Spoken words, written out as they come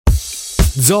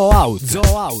Zoo Out.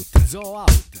 Zoo Out. Zoo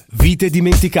Out. Vite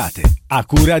dimenticate, a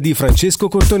cura di Francesco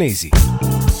Cortonesi.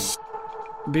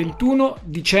 21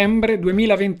 dicembre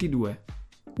 2022.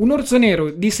 Un orso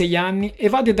nero di 6 anni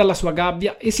evade dalla sua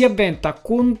gabbia e si avventa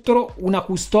contro una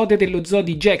custode dello zoo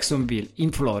di Jacksonville,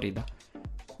 in Florida.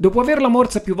 Dopo averla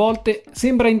morsa più volte,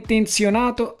 sembra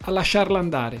intenzionato a lasciarla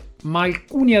andare, ma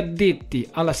alcuni addetti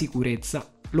alla sicurezza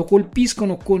lo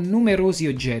colpiscono con numerosi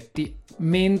oggetti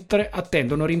mentre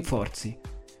attendono rinforzi.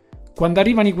 Quando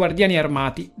arrivano i guardiani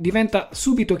armati, diventa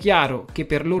subito chiaro che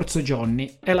per l'orso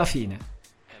Johnny è la fine.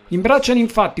 Imbracciano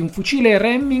infatti un fucile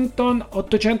Remington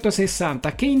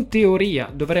 860 che in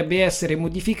teoria dovrebbe essere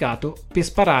modificato per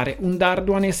sparare un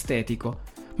dardo anestetico,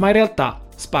 ma in realtà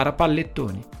spara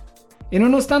pallettoni. E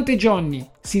nonostante Johnny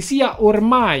si sia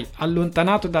ormai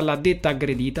allontanato dalla detta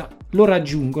aggredita, lo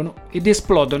raggiungono ed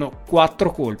esplodono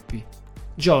 4 colpi.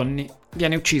 Johnny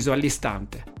viene ucciso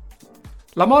all'istante.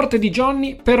 La morte di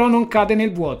Johnny però non cade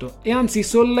nel vuoto e anzi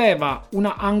solleva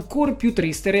una ancor più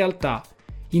triste realtà.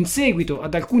 In seguito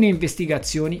ad alcune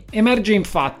investigazioni emerge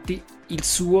infatti il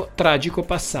suo tragico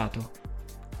passato.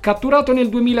 Catturato nel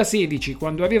 2016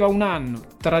 quando aveva 1 anno,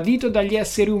 tradito dagli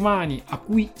esseri umani a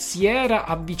cui si era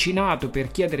avvicinato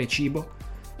per chiedere cibo,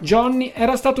 Johnny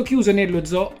era stato chiuso nello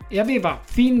zoo e aveva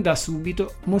fin da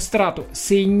subito mostrato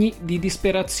segni di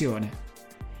disperazione.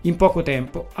 In poco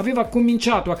tempo aveva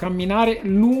cominciato a camminare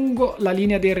lungo la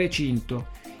linea del recinto.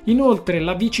 Inoltre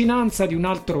la vicinanza di un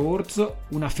altro orso,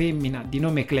 una femmina di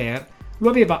nome Claire, lo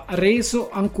aveva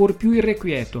reso ancor più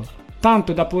irrequieto,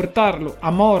 tanto da portarlo a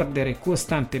mordere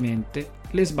costantemente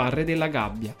le sbarre della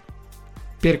gabbia.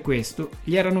 Per questo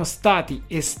gli erano stati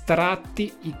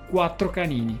estratti i 4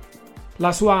 canini.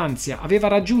 La sua ansia aveva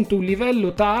raggiunto un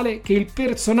livello tale che il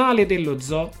personale dello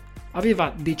zoo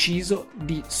aveva deciso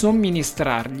di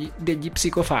somministrargli degli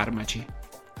psicofarmaci.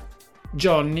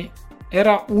 Johnny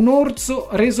era un orso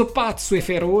reso pazzo e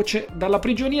feroce dalla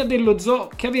prigionia dello zoo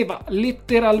che aveva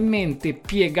letteralmente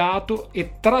piegato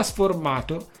e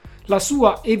trasformato la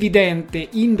sua evidente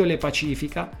indole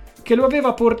pacifica che lo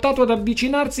aveva portato ad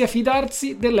avvicinarsi e a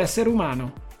fidarsi dell'essere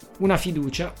umano, una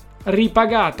fiducia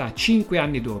ripagata 5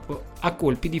 anni dopo a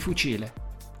colpi di fucile.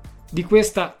 Di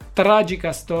questa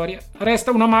tragica storia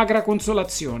resta una magra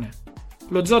consolazione.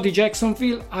 Lo zoo di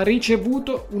Jacksonville ha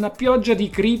ricevuto una pioggia di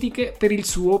critiche per il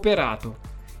suo operato.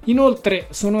 Inoltre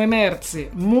sono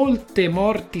emerse molte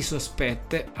morti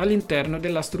sospette all'interno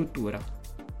della struttura.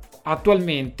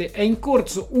 Attualmente è in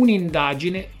corso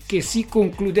un'indagine che si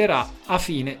concluderà a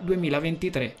fine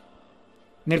 2023.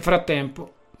 Nel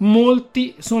frattempo,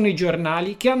 molti sono i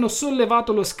giornali che hanno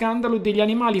sollevato lo scandalo degli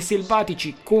animali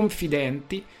selvatici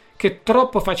confidenti che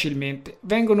troppo facilmente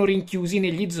vengono rinchiusi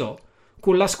negli zoo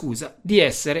con la scusa di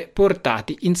essere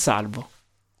portati in salvo.